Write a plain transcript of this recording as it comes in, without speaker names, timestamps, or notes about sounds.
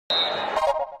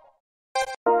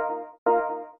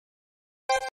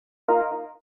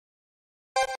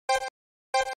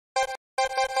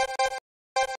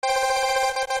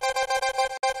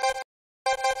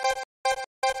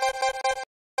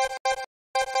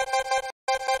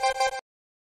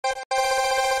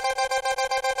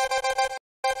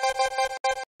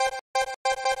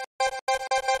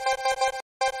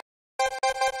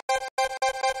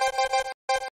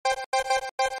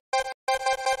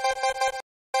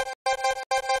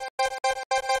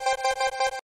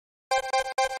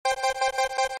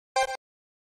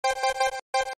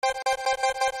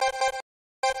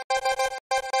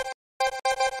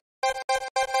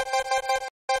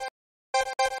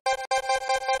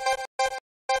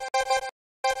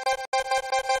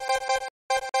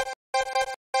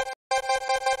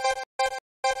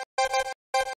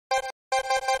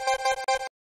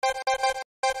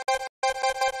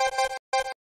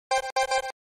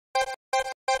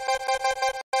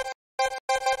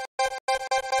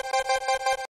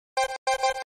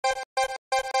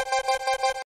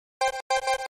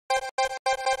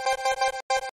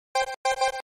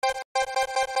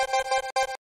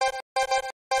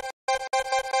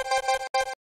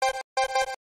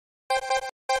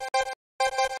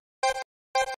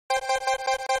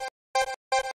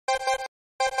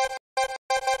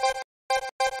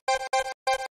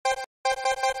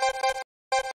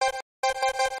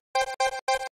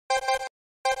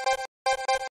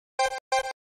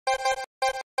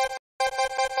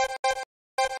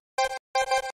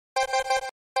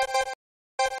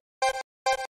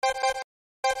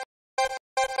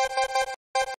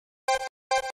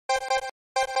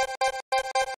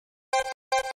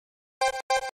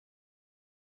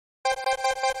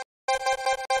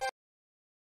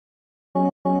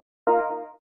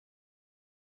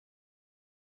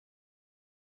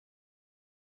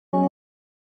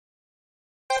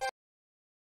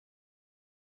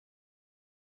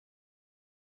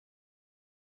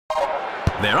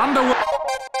They're underway.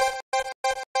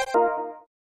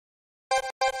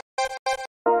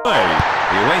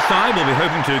 The away side will be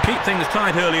hoping to keep things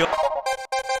tight early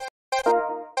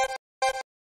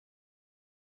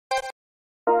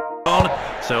on,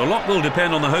 so a lot will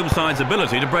depend on the home side's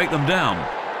ability to break them down.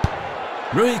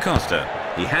 Rui Costa,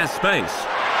 he has space.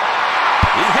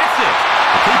 He hits it.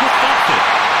 The keeper stops it.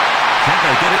 Can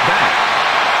they get it back?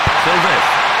 Silves,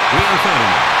 Rio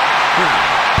Ferdinand, Brown,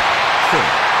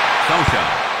 Short,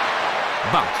 Solskjaer.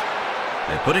 But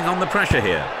they're putting on the pressure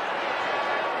here.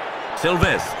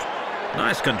 Silves,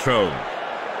 nice control.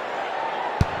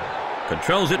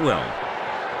 Controls it well.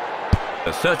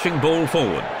 A searching ball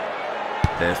forward.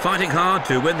 They're fighting hard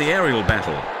to win the aerial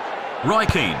battle. Roy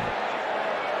Keane.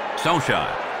 Solskjaer.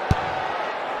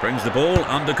 Brings the ball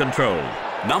under control.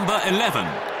 Number 11.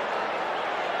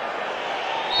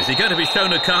 Is he going to be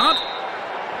shown a card?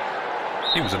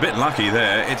 He was a bit lucky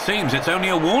there. It seems it's only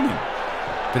a warning.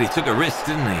 But he took a risk,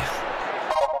 didn't he?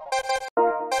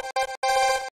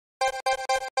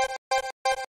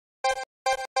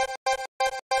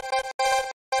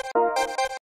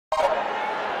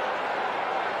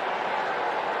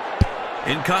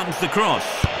 In comes the cross.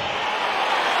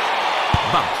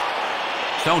 But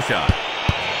Solskjaer.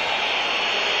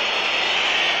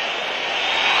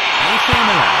 AC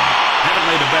Milan haven't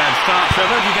made a bad start,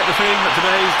 Trevor. Do you get the feeling that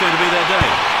today's going to be their day?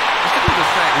 It's difficult to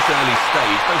say at this early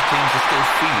stage. Both teams are still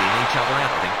feeling each other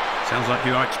out, I think. Sounds like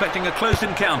you are expecting a close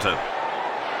encounter.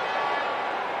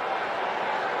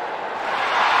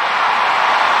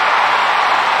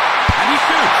 And he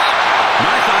shoots.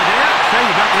 Nice idea. Shame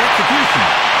about the execution.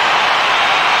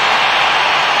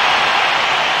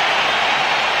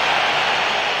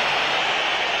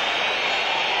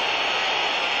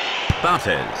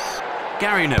 Bartes,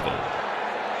 Gary Neville,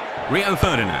 Rio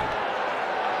Ferdinand,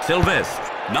 Silvestre,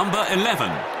 number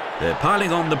 11. They're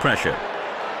piling on the pressure.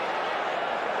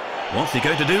 What's he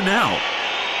going to do now?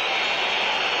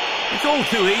 It's all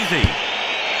too easy.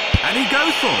 And he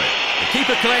goes for it. The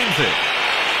keeper claims it.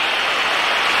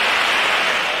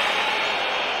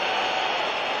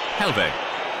 Helveg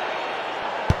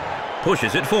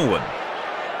pushes it forward.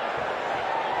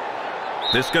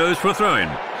 This goes for a throw-in.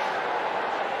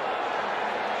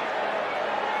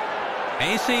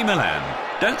 AC Milan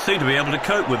don't seem to be able to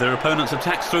cope with their opponent's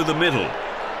attacks through the middle.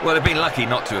 Well, they've been lucky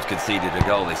not to have conceded a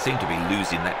goal. They seem to be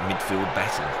losing that midfield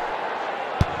battle.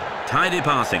 Tidy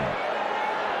passing.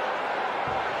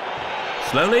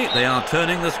 Slowly, they are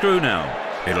turning the screw now.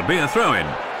 It'll be a throw-in.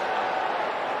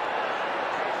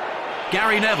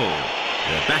 Gary Neville.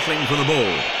 They're battling for the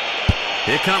ball.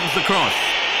 Here comes the cross.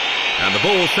 And the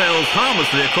ball sails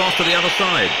harmlessly across to the other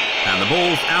side. And the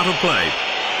ball's out of play.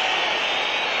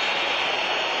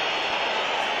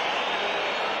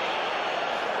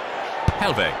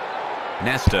 Helveg,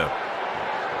 Nesta.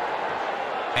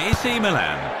 AC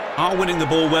Milan are winning the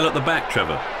ball well at the back,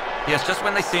 Trevor. Yes, just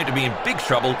when they seem to be in big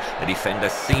trouble, the defender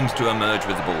seems to emerge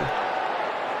with the ball.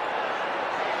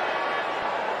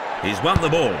 He's won the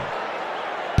ball.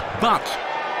 But,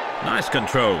 nice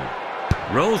control.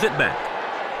 Rolls it back.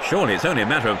 Surely it's only a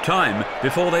matter of time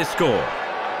before they score.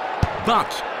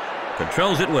 But,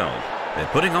 controls it well. They're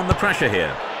putting on the pressure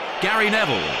here. Gary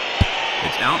Neville.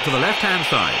 It's out to the left-hand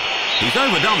side. He's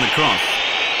overdone the cross.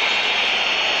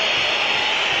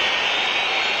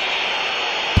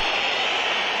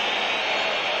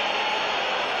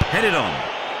 Headed on.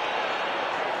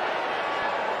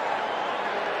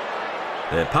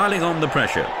 They're piling on the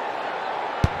pressure.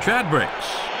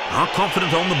 Chadbricks are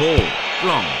confident on the ball.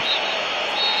 Long.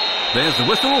 There's the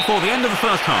whistle for the end of the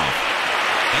first half.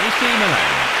 AC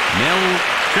Milan, nil.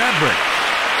 Chadbricks,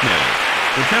 nil.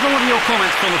 Well, Trevor, what are your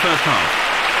comments on the first half?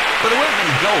 Well, there weren't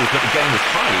many goals, but the game was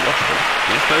highly watchable.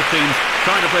 Yes, both teams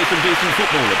trying to play some decent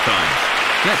football at times.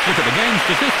 Let's look at the game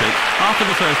statistics after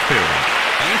the first period.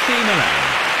 AC Milan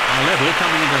are level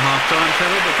coming into half-time,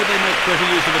 Trevor, but could they make better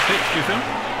use of the pitch, do you feel?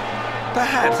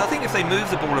 Perhaps. I think if they move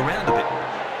the ball around a bit.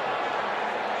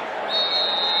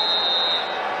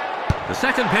 The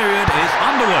second period is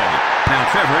underway. Now,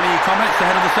 Trevor, any comments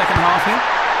ahead of the second half here?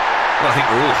 Well, I think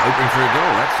we're all hoping for a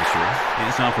goal, that's for sure.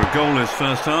 Yes, after a goalless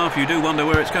first half, you do wonder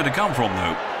where it's going to come from,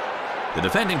 though. The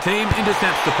defending team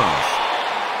intercepts the pass.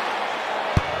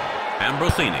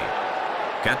 Ambrosini.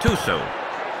 Gattuso.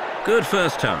 Good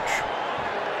first touch.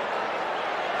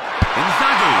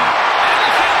 Inzaghi.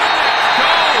 And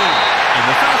goal! In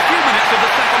the first few minutes of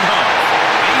the second half.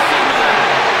 AC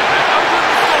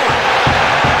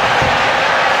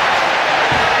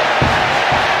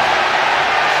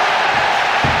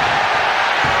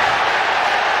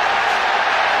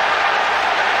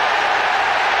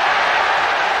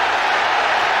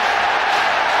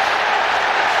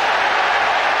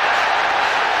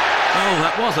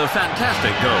was a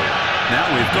fantastic goal. Now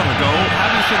we've got a goal. How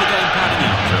do you see the game panning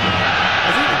out, Trevor?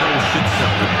 I think the goal should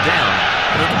settle them down,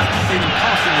 but I'd like to see them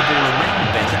passing the ball around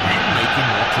better and making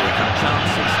more clear-cut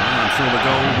chances. Well, I'm sure the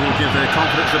goal will give their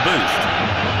confidence a boost.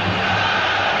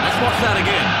 Let's watch that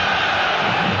again.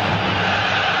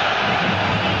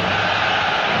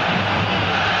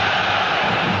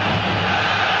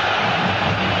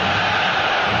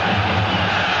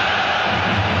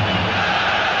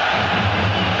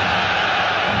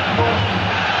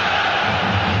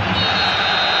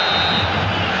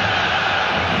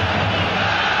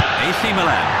 AC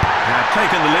Milan have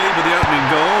taken the lead with the opening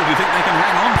goal. Do you think they can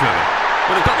hang on to it?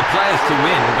 Well, they've got the players to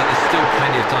win, but there's still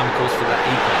plenty of time, of course, for that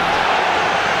equaliser.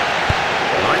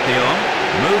 Lightly on,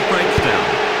 move breaks down.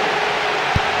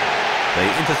 They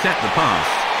intercept the pass.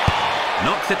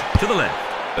 Knocks it to the left.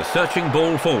 A searching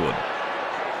ball forward.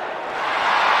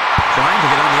 Trying to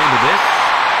get on the end of this.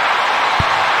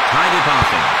 Tidy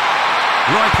passing.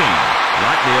 Roy Keane,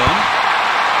 lightly on.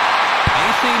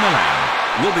 AC Milan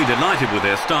will be delighted with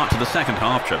their start to the second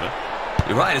half, Trevor.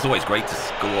 You're right, it's always great to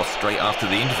score straight after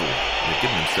the interval. They've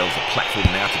given themselves a platform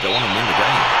now to go on and win the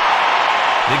game.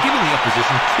 They're giving the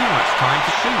opposition too much time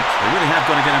to shoot. They really have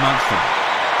got to get amongst them.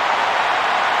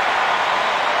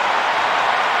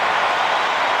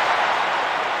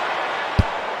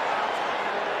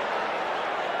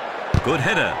 Good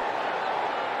header.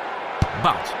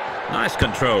 But, nice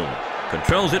control.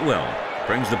 Controls it well.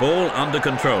 Brings the ball under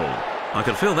control. I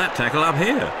can feel that tackle up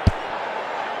here.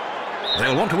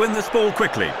 They'll want to win this ball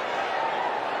quickly.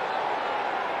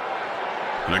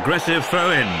 An aggressive throw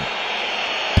in.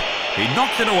 He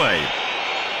knocks it away.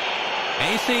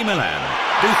 AC Milan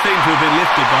do seem to have been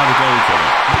lifted by the goal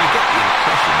killer. And you get the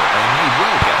impression that they may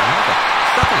well get another.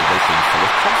 Suddenly they seem full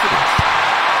of confidence.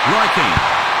 Roy Keane,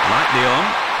 lightly on.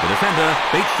 The defender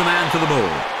beats the man to the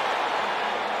ball.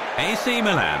 AC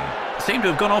Milan seem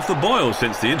to have gone off the boil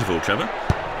since the interval, Trevor.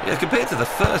 Yeah, compared to the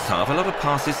first half, a lot of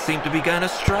passes seem to be going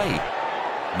astray.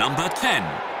 Number 10,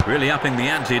 really upping the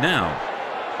ante now.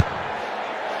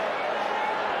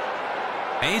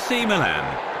 AC Milan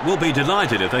will be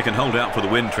delighted if they can hold out for the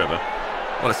win, Trevor.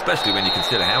 Well, especially when you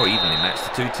consider how evenly matched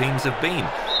the two teams have been.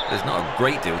 There's not a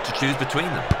great deal to choose between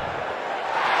them.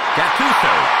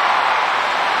 Gattuso.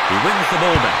 He wins the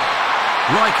ball back.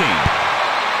 Roy Keane.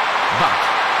 But,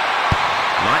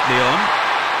 lightly on.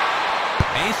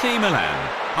 AC Milan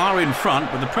are in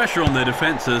front, but the pressure on their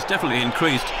defence has definitely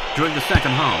increased during the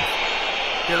second half.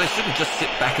 Yeah, they shouldn't just sit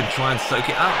back and try and soak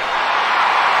it up.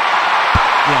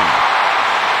 One.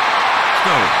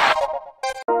 Go.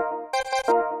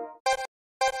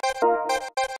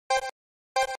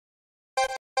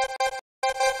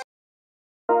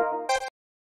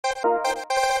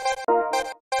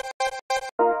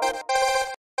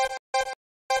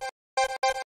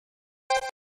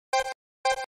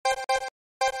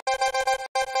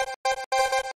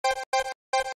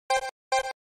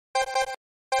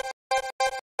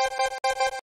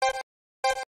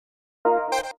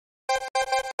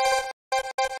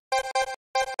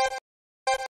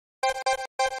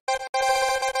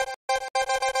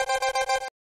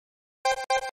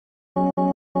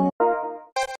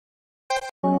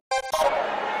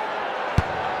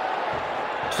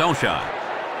 Solskjaer.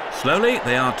 Slowly,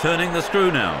 they are turning the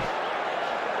screw now.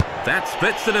 That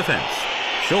splits the defence.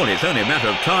 Surely it's only a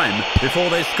matter of time before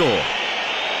they score.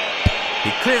 He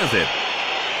clears it.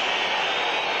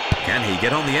 Can he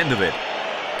get on the end of it?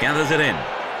 Gathers it in.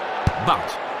 But,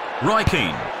 Roy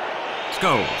Keane.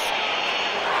 Scholes.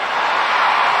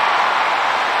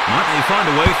 Might they find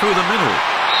a way through the middle?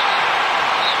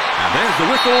 And there's the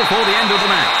whistle for the end of the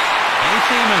match. AC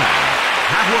Milan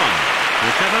have won.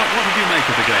 Trevor, what did you make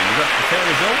of the game? Was that a fair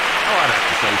result? Oh, I'd have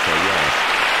to say so, yes.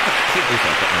 I think also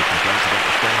I've got no complaints about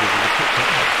the standards of the pitch.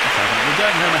 So we're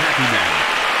going home a happy man.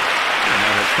 And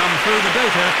now let's come through the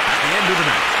data at the end of the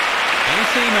match.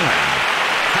 AC Milan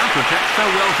counter-attacked so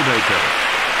well today, Trevor.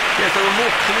 Yes, they were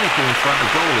more clinical in front of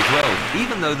goal as well,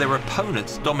 even though their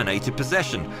opponents dominated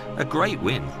possession. A great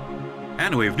win.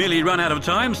 And we've nearly run out of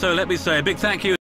time, so let me say a big thank you